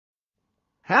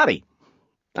Howdy.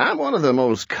 I'm one of the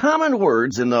most common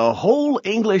words in the whole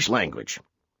English language.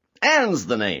 And's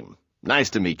the name. Nice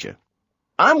to meet you.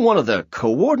 I'm one of the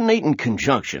coordinating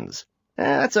conjunctions.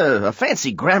 That's a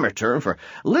fancy grammar term for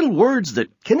little words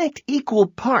that connect equal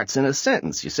parts in a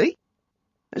sentence, you see?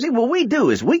 What we do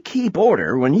is we keep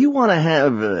order when you want to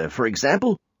have, for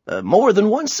example, more than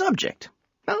one subject.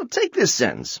 Now, take this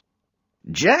sentence.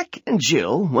 Jack and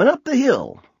Jill went up the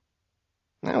hill.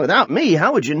 Now, without me,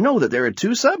 how would you know that there are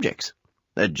two subjects?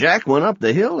 That Jack went up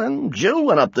the hill and Jill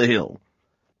went up the hill.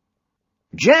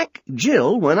 Jack,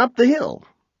 Jill went up the hill.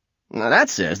 Now,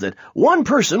 that says that one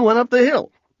person went up the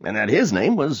hill, and that his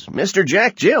name was Mr.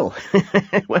 Jack Jill.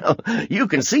 Well, you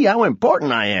can see how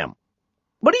important I am.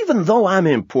 But even though I'm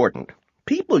important,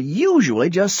 people usually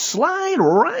just slide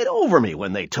right over me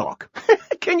when they talk.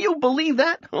 Can you believe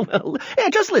that? Well,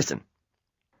 just listen.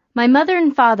 My mother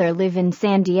and father live in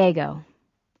San Diego.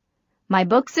 My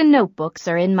books and notebooks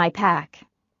are in my pack.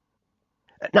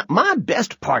 Now, my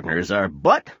best partners are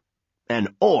but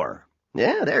and or.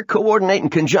 Yeah, they're coordinating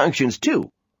conjunctions,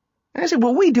 too.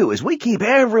 What we do is we keep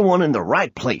everyone in the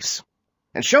right place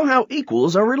and show how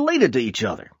equals are related to each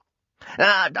other.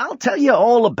 I'll tell you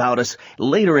all about us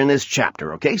later in this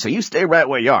chapter, okay? So you stay right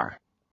where you are.